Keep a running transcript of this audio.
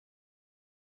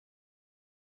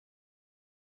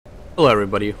Hello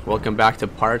everybody, welcome back to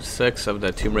part 6 of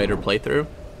the Tomb Raider playthrough.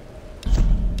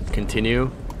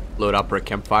 Continue, load up our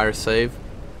campfire save.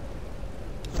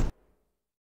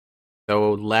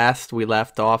 So last we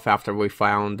left off after we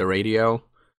found the radio.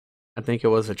 I think it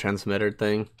was a transmitter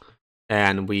thing.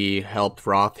 And we helped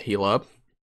Roth heal up.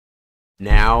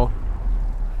 Now,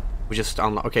 we just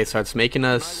unlock. Okay, so it's making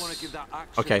us...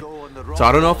 Okay, so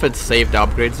I don't know if it's saved the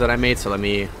upgrades that I made, so let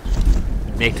me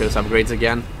make those upgrades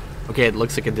again. Okay, it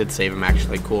looks like it did save him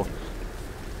actually, cool.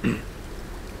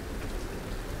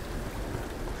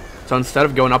 So instead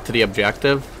of going up to the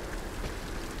objective,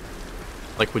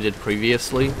 like we did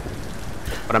previously,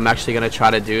 what I'm actually going to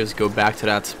try to do is go back to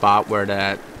that spot where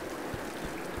that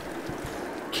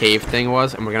cave thing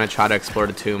was, and we're going to try to explore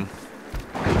the tomb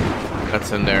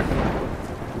that's in there.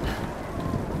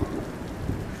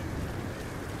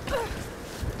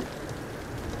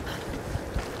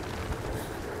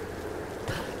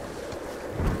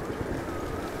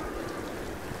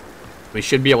 We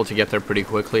should be able to get there pretty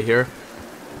quickly here.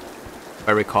 If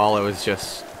I recall, it was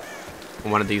just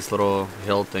one of these little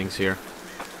hill things here.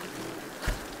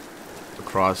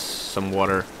 Across some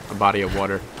water, a body of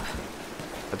water.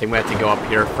 I think we have to go up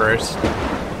here first.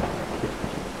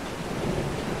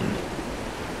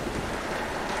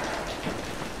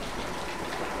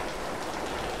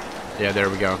 Yeah, there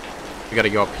we go. We gotta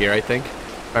go up here, I think,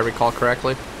 if I recall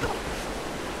correctly.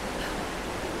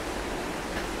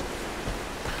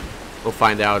 We'll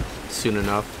find out soon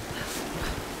enough.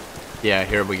 Yeah,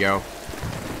 here we go.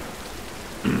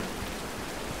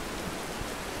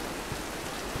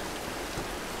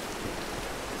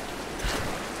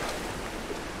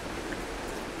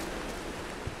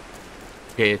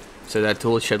 Okay, so that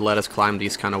tool should let us climb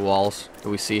these kind of walls that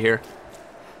we see here.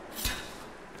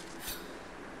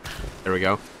 There we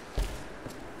go.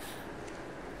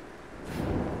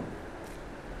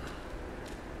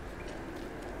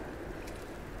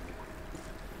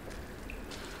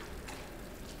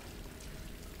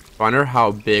 I wonder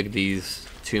how big these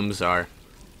tombs are.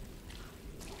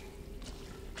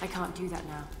 I can't do that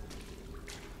now.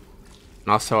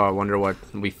 And also, I wonder what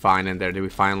we find in there. Do we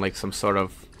find like some sort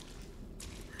of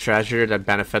treasure that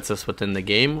benefits us within the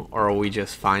game, or are we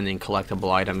just finding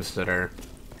collectible items that are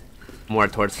more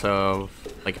towards the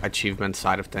like achievement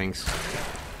side of things?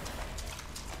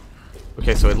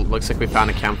 Okay, so it looks like we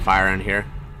found a campfire in here.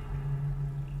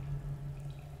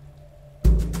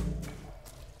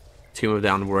 Tomb of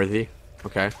the Unworthy.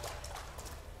 Okay.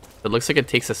 It looks like it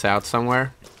takes us out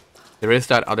somewhere. There is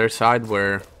that other side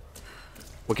where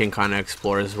we can kind of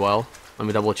explore as well. Let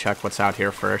me double check what's out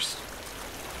here first.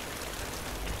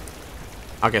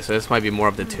 Okay, so this might be more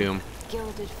of the tomb.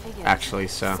 Gilded figures, actually,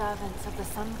 so. Servants of the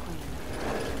Sun Queen.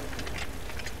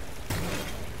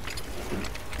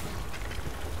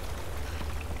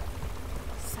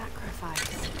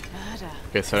 Sacrifice, murder.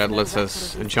 Okay, so that lets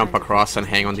us jump across and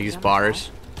hang on these bars.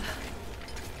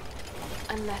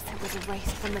 Unless it was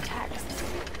erased from the text.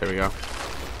 There we go.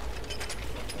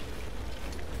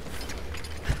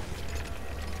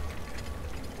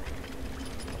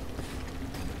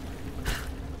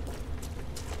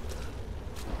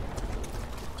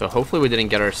 So hopefully we didn't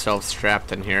get ourselves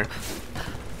trapped in here.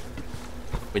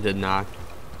 We did not.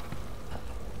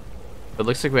 It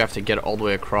looks like we have to get all the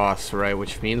way across, right?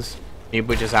 Which means maybe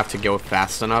we just have to go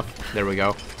fast enough. There we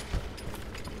go.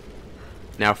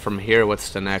 Now from here, what's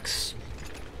the next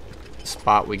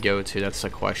spot we go to? That's the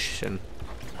question.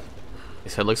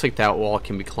 So it looks like that wall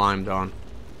can be climbed on.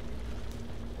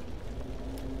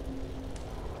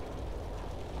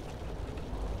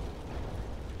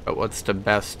 But what's the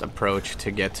best approach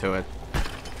to get to it?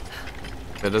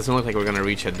 It doesn't look like we're gonna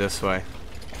reach it this way,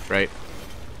 right?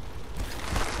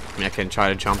 I mean, I can try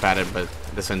to jump at it, but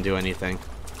it doesn't do anything.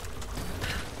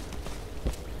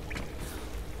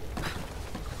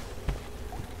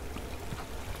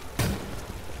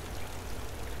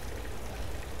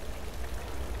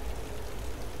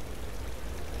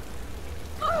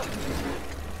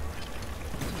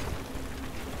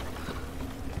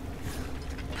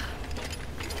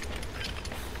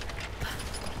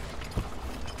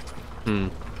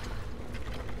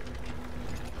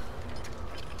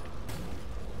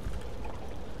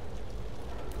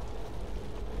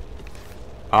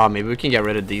 Oh, maybe we can get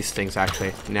rid of these things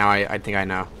actually. Now I think I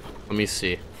know. Let me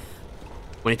see.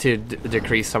 We need to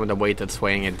decrease some of the weight that's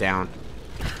weighing it down.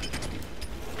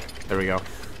 There we go.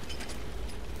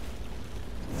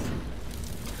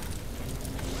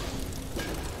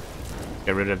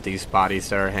 Get rid of these bodies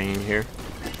that are hanging here.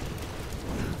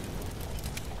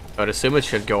 I would assume it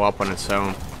should go up on its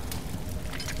own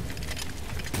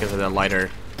because of the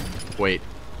lighter weight.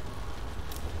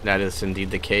 That is indeed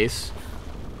the case.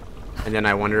 And then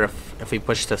I wonder if we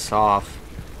push this off,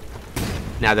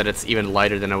 now that it's even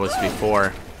lighter than it was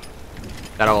before,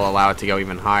 that'll allow it to go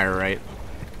even higher, right?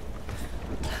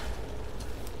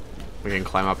 We can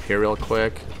climb up here real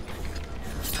quick.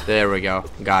 There we go.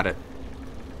 Got it.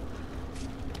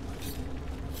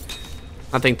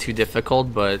 Nothing too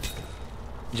difficult, but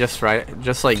just right,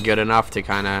 just like good enough to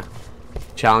kind of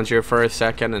challenge you for a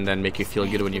second and then make you feel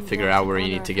good when you figure out where you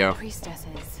need to go.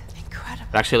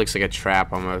 It actually looks like a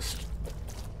trap almost.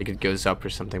 Like it goes up or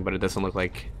something, but it doesn't look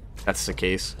like that's the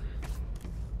case.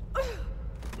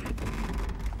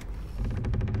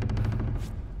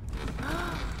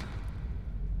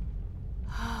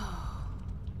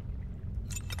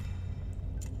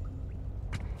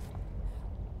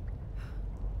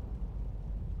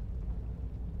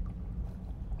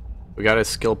 We got a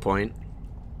skill point.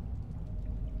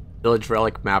 Village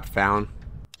relic map found.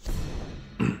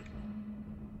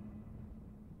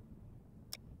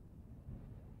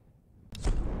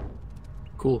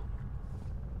 Cool.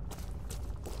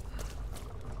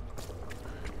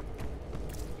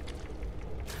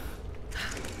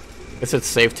 Guess it's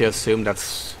safe to assume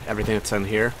that's everything that's in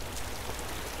here.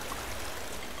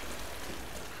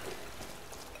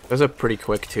 It was a pretty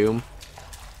quick tomb.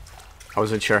 I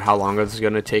wasn't sure how long it was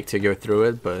going to take to go through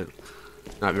it, but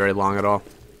not very long at all.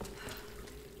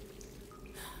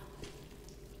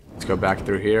 Let's go back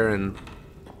through here and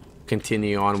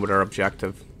continue on with our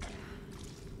objective.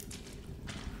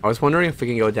 I was wondering if we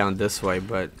can go down this way,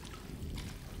 but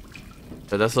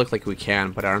it does look like we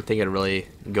can, but I don't think it really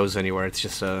goes anywhere. It's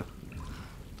just a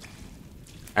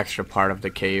extra part of the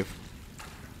cave.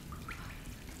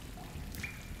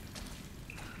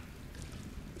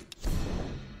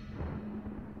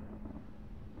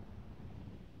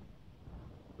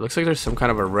 Looks like there's some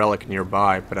kind of a relic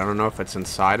nearby, but I don't know if it's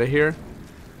inside of here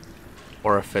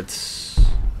or if it's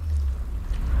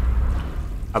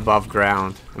above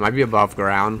ground. It might be above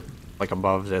ground, like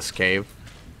above this cave.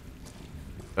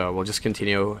 So we'll just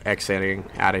continue exiting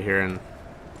out of here and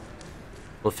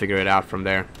we'll figure it out from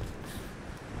there.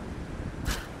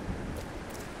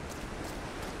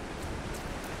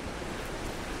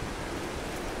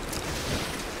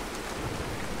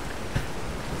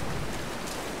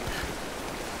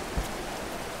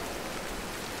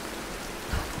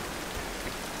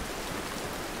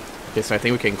 Okay, so I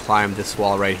think we can climb this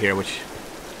wall right here, which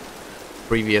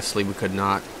previously we could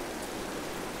not.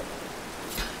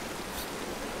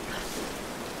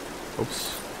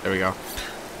 Oops, there we go.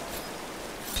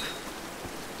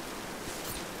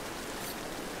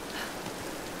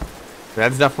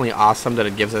 That's definitely awesome that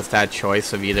it gives us that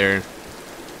choice of either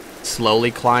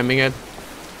slowly climbing it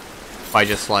by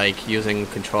just like using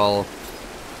control,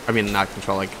 I mean not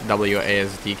control, like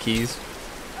WASD keys,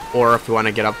 or if we want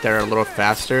to get up there a little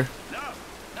faster,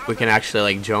 we can actually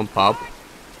like jump up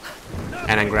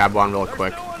and then grab one real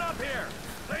quick.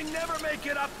 They never make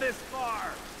it up this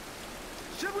far.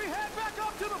 Should we head back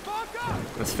up to the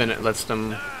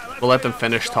bunker? We'll let them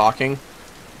finish talking,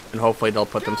 and hopefully they'll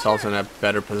put themselves in a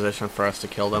better position for us to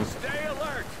kill them. Stay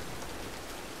alert.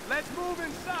 Let's move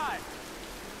inside.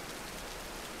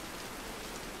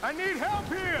 I need help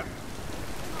here.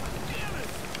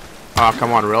 Oh,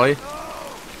 come on, really?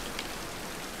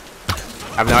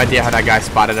 I have no idea how that guy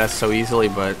spotted us so easily,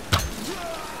 but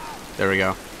there we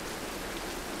go.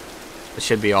 It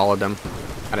should be all of them.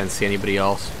 I didn't see anybody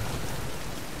else.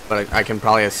 But I can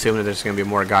probably assume that there's going to be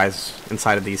more guys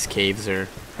inside of these caves or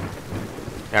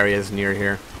areas near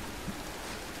here.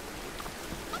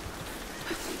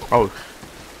 Oh.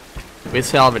 We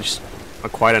salvaged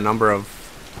quite a number of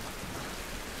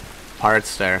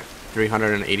parts there.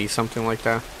 380 something like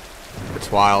that.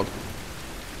 It's wild.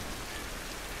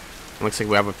 Looks like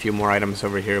we have a few more items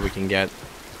over here we can get.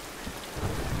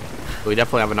 We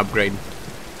definitely have an upgrade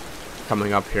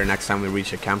coming up here next time we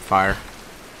reach a campfire.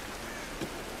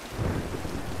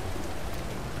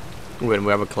 When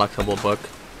we have a collectible book.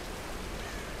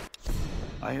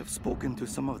 I have spoken to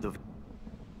some of the...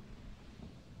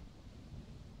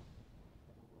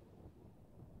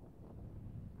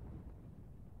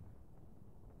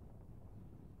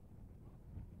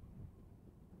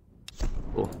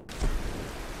 Cool.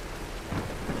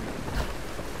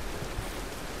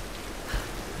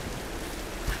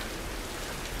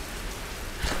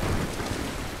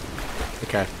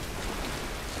 Okay.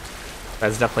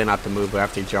 That's definitely not the move. We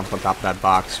have to jump on top of that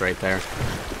box right there.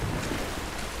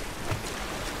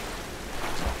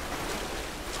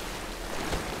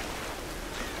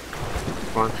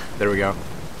 Come on. There we go.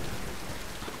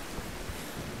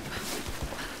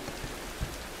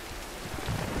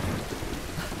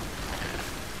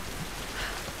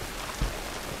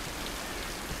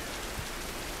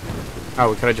 Oh,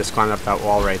 we could have just climbed up that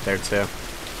wall right there too.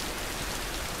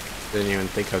 Didn't even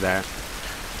think of that.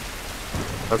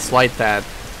 Let's light that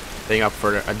thing up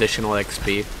for additional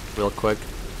XP real quick.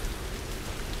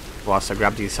 Whilst I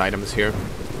grab these items here.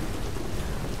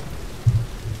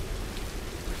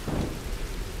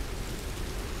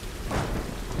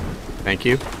 Thank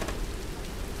you.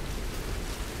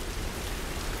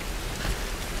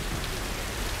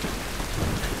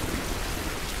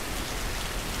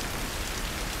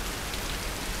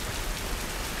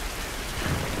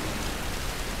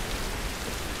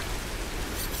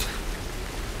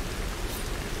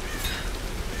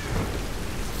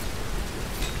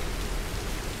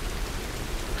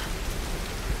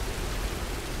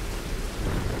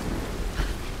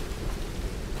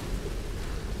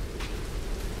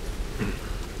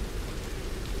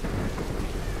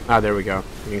 Ah, there we go.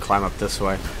 We can climb up this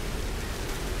way.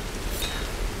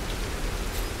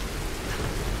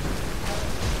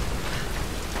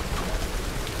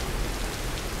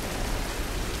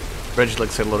 Bridge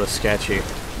looks a little sketchy.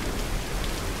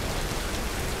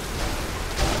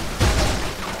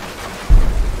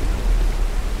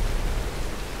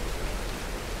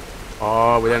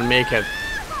 Oh, we didn't make it.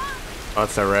 Oh,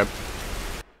 that's a rip.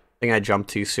 I think I jumped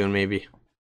too soon, maybe.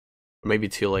 Or maybe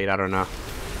too late, I don't know.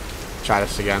 Try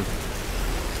this again.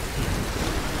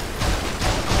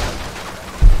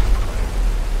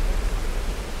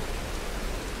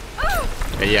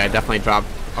 Okay, yeah, I definitely dropped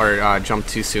or jumped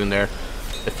too soon there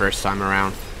the first time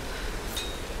around.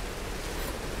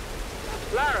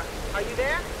 Lara, are you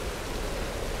there?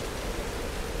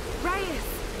 Reyes,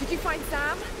 did you find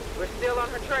Sam? We're still on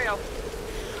her trail.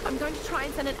 I'm going to try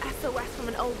and send an SOS from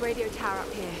an old radio tower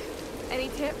up here. Any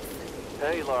tips?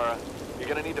 Hey, Lara. You're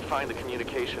gonna need to find the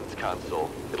communications console.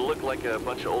 It'll look like a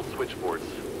bunch of old switchboards.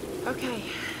 Okay,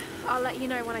 I'll let you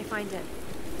know when I find it.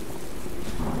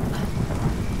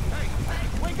 Hey,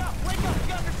 wake up! Wake up! You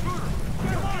got the shooter!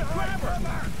 Come on, grab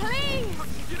her! Please!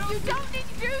 You don't need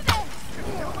to do this!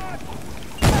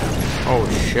 Oh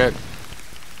shit.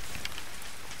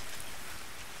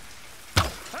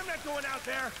 I'm not going out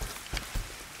there!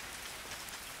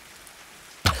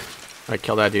 I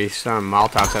killed that dude. He's throwing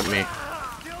Molotovs at me.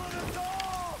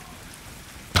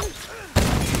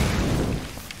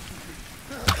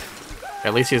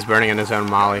 At least he's burning in his own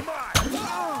molly.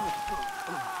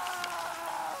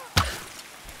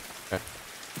 Okay.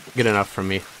 Good enough for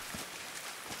me.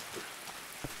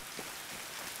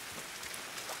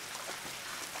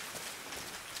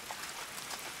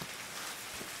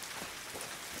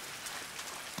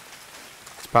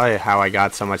 It's probably how I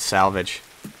got so much salvage.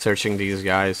 Searching these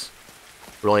guys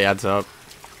really adds up.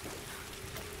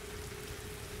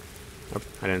 Oh,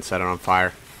 I didn't set it on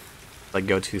fire. Like,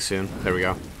 go too soon. There we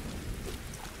go.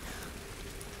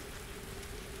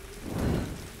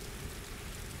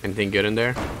 Anything good in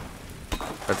there?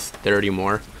 That's 30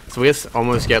 more. So we just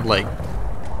almost get like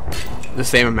the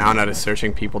same amount out of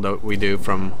searching people that we do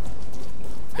from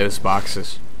those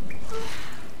boxes. I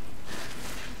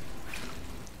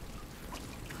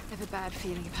have a bad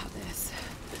feeling about this.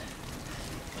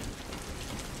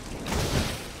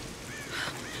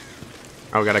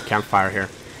 Oh, we got a campfire here.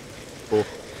 Cool.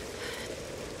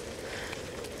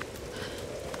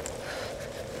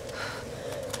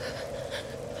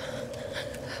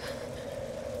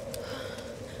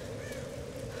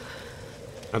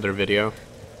 Another video.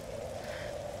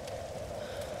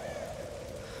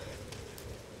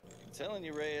 I'm telling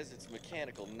you, Reyes, it's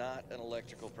mechanical, not an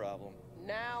electrical problem.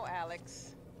 Now,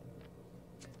 Alex.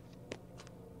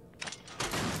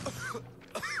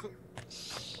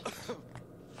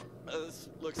 This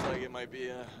looks like it might be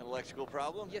an electrical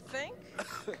problem. You think?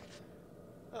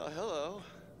 Oh, hello.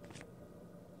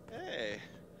 Hey,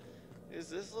 who's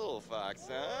this little fox,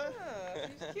 huh? Ah,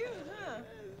 she's cute, huh?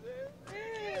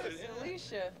 Yeah, it's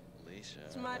Alicia. Alicia.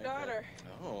 It's I my like daughter.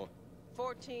 that. Oh,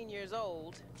 14 years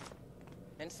old.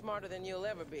 And smarter than you'll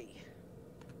ever be.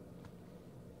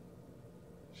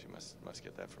 she must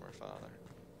get that from her father.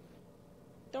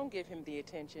 Don't give him the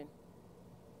attention.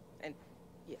 And,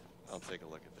 yeah. I'll take a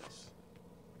look at this.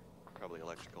 Probably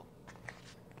electrical.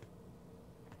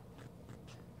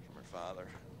 From her father.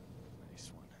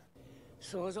 Nice one.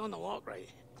 So I was on the lock, right?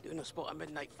 Doing a spot of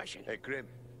midnight fishing. Hey, Grim.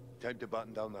 Time to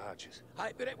button down the hatches.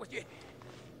 I'd be right with you.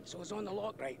 So I was on the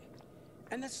lock, right?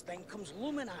 And this thing comes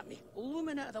looming at me.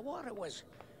 Looming out of the water it was.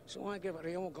 So I give it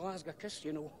a old Glasgow kiss,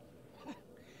 you know.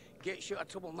 Gets you out of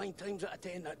trouble 9 times out of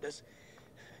 10, that does.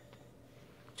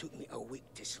 Took me a week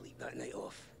to sleep that night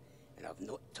off. And I've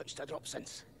not touched a drop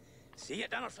since. See you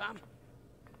at dinner, fam.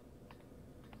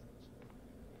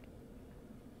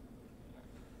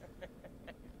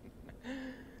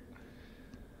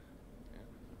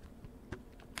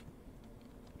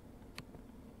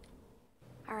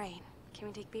 Alright, can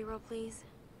we take B-roll, please?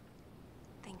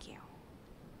 Thank you.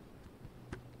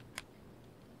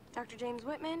 Dr. James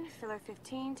Whitman, filler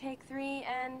 15, take 3,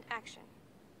 and action.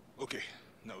 Okay,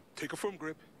 now take a firm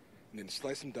grip and then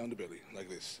slice him down the belly like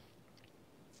this.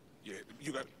 Yeah,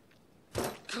 you got it.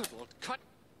 Good Lord, cut!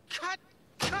 Cut!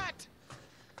 Cut!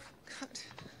 Cut!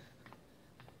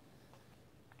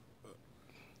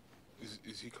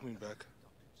 Is he coming back?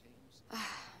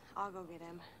 I'll go get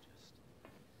him.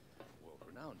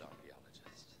 World-renowned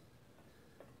archaeologist.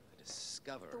 I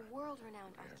discover... The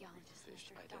world-renowned archaeologist,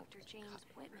 fish. Mr. Dr. James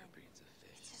Whitman. Breeds of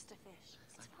fish. It's just a fish.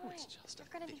 It's I know fine. it's just You're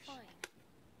a gonna be fish. fine.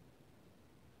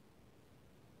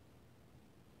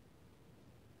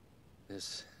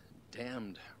 This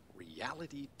damned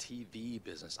reality TV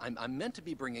business. I'm meant to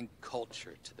be bringing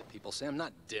culture to the people, Sam,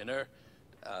 not dinner.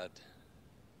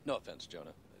 No offense,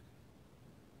 Jonah.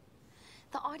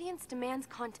 The audience demands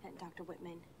content, Dr.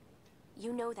 Whitman.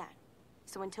 You know that.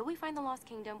 So until we find the Lost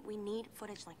Kingdom, we need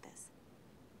footage like this.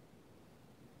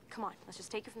 Come on, let's just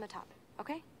take it from the top,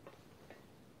 okay?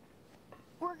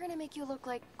 We're gonna make you look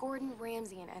like Gordon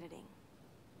Ramsay in editing.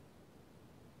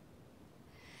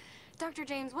 Dr.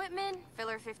 James Whitman,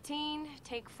 filler 15,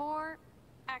 take 4,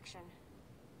 action.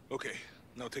 Okay,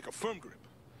 now take a firm grip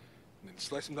and then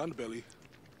slice him down the belly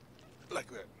like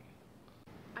that.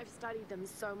 I've studied them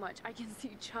so much, I can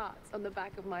see charts on the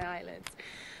back of my eyelids.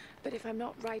 But if I'm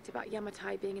not right about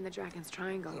Yamatai being in the Dragon's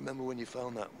Triangle... I remember when you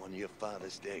found that on one of your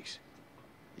father's days.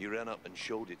 You ran up and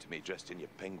showed it to me dressed in your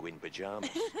penguin pajamas.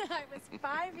 I was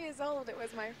 5 years old. It was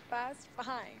my first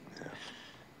find. Yeah.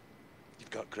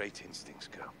 You've got great instincts,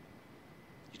 girl.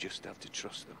 You just have to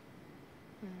trust them.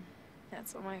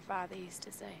 That's what my father used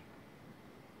to say.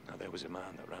 Now, there was a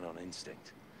man that ran on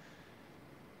instinct.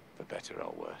 For better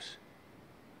or worse.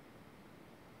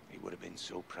 He would have been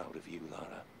so proud of you,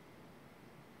 Lara.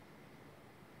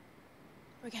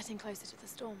 We're getting closer to the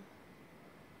storm.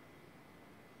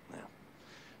 Now,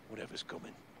 whatever's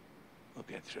coming, we'll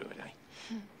get through it, eh?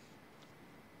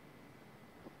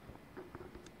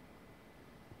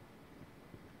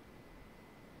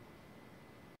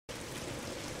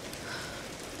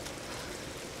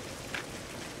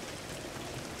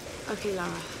 Okay,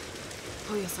 Lara.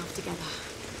 Pull yourself together.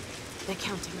 They're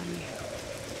counting on you.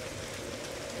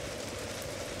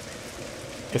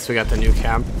 Guess we got the new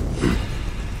cab.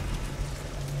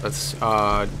 Let's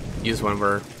use one of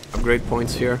our upgrade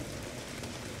points here.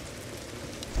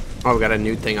 Oh, we got a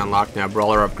new thing unlocked now,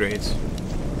 brawler upgrades.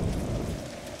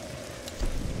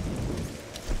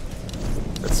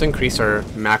 Let's increase our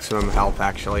maximum health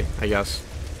actually, I guess.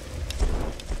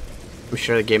 I'm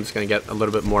sure the game's gonna get a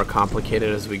little bit more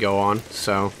complicated as we go on,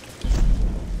 so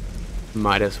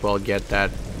might as well get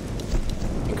that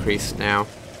increased now.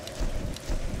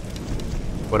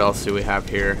 What else do we have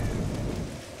here?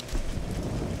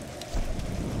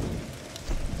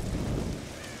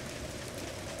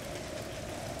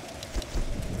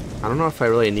 I don't know if I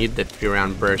really need the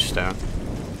 3-round burst though.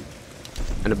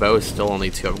 And the bow is still only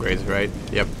 2 upgrades, right?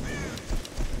 Yep.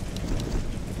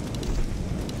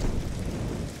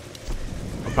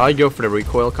 I'll probably go for the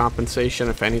recoil compensation,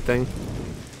 if anything.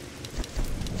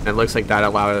 And it looks like that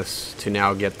allowed us to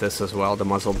now get this as well, the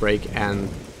muzzle brake and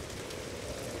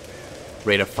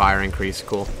rate of fire increase.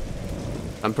 Cool.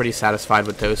 I'm pretty satisfied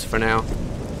with those for now.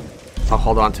 I'll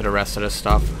hold on to the rest of this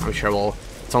stuff. I'm sure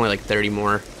it's only like 30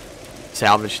 more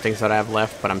salvage things that I have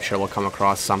left, but I'm sure we'll come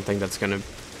across something that's gonna,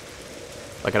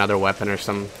 like another weapon or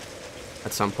some,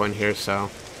 at some point here,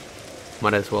 so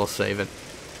might as well save it.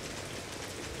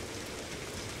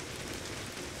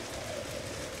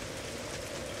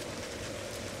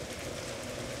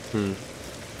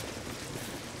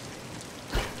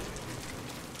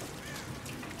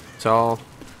 So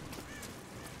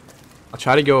I'll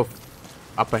try to go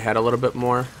up ahead a little bit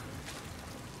more,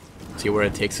 see where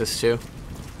it takes us to.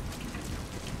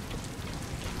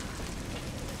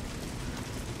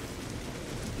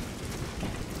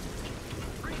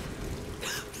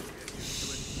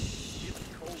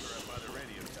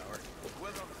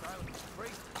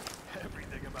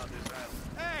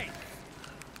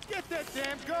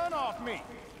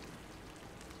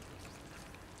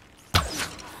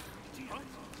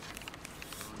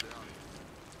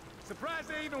 Surprised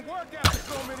they even work after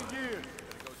so many years.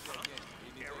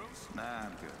 Nah,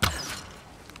 I'm good.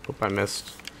 Hope I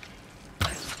missed.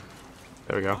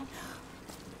 There we go.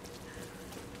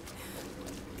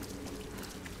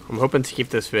 I'm hoping to keep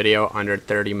this video under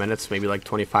 30 minutes, maybe like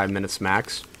 25 minutes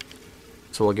max.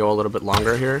 So we'll go a little bit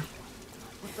longer here.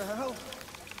 What the hell?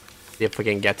 See if we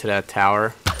can get to that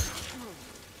tower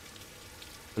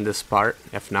in this part.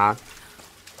 If not,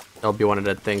 that'll be one of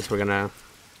the things we're gonna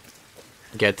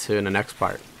get to in the next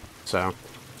part. so.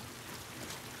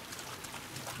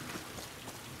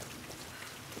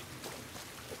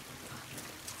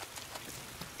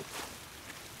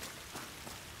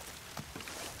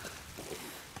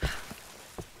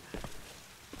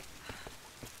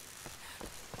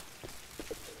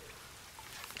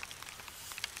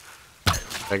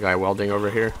 That guy welding over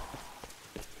here.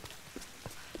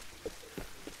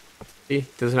 See,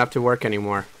 doesn't have to work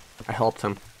anymore. I helped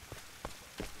him.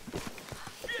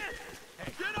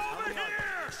 Get over here!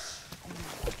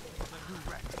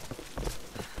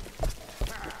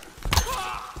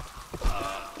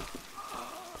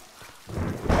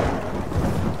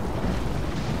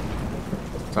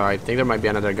 So I think there might be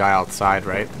another guy outside,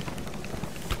 right?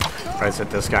 Or is it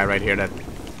this guy right here that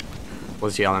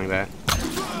was yelling that?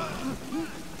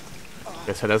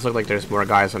 Okay, so it does look like there's more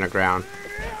guys on the ground.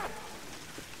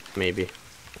 Maybe.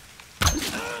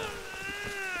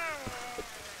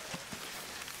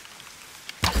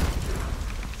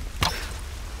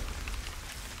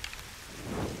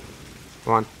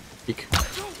 Come on, peek.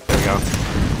 There we go.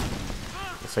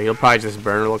 So he'll probably just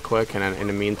burn real quick, and then in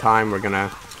the meantime, we're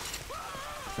gonna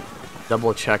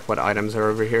double check what items are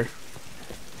over here.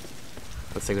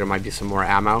 Looks like there might be some more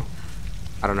ammo.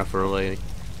 I don't know if we really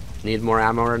need more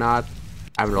ammo or not.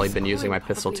 I haven't really been using my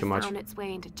pistol too much. Found its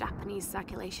way into Japanese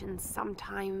circulation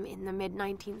sometime in the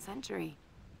mid-19th century.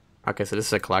 Okay, so this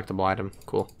is a collectible item.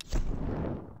 Cool.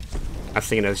 I was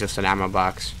thinking it was just an ammo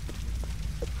box.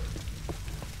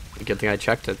 Good thing I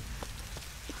checked it.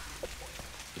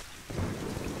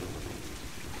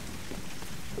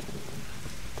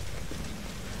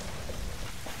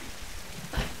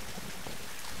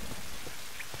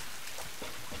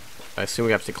 I assume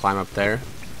we have to climb up there.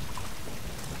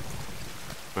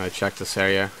 I'm gonna check this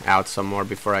area out some more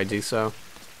before I do so.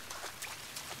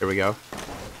 Here we go.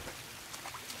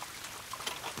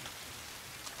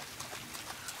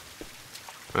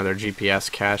 Another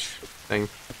GPS cache thing.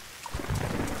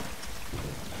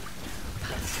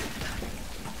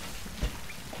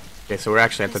 Okay, so we're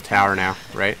actually at the tower now,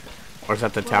 right? Or is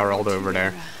that the tower all the way over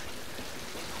there?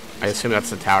 I assume that's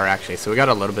the tower actually, so we got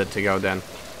a little bit to go then.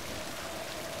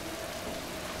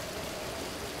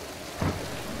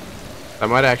 I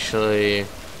might actually...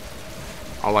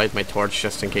 I'll light my torch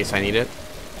just in case I need it.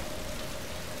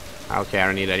 Okay, I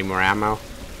don't need any more ammo.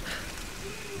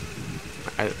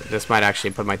 This might actually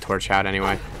put my torch out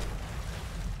anyway.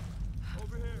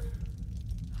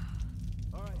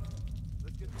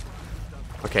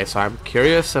 Okay, so I'm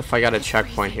curious if I got a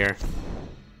checkpoint here.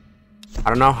 I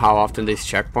don't know how often these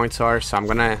checkpoints are, so I'm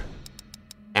gonna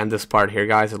end this part here,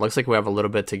 guys. It looks like we have a little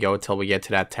bit to go till we get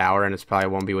to that tower, and it's probably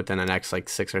won't be within the next like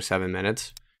 6 or 7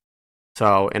 minutes.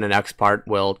 So in the next part,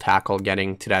 we'll tackle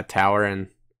getting to that tower, and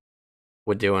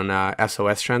we're doing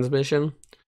SOS transmission.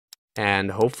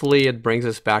 And hopefully it brings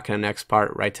us back in the next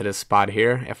part right to this spot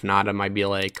here. If not, it might be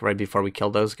like right before we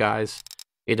kill those guys.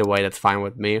 Either way, that's fine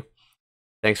with me.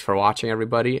 Thanks for watching,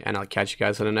 everybody, and I'll catch you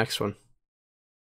guys in the next one.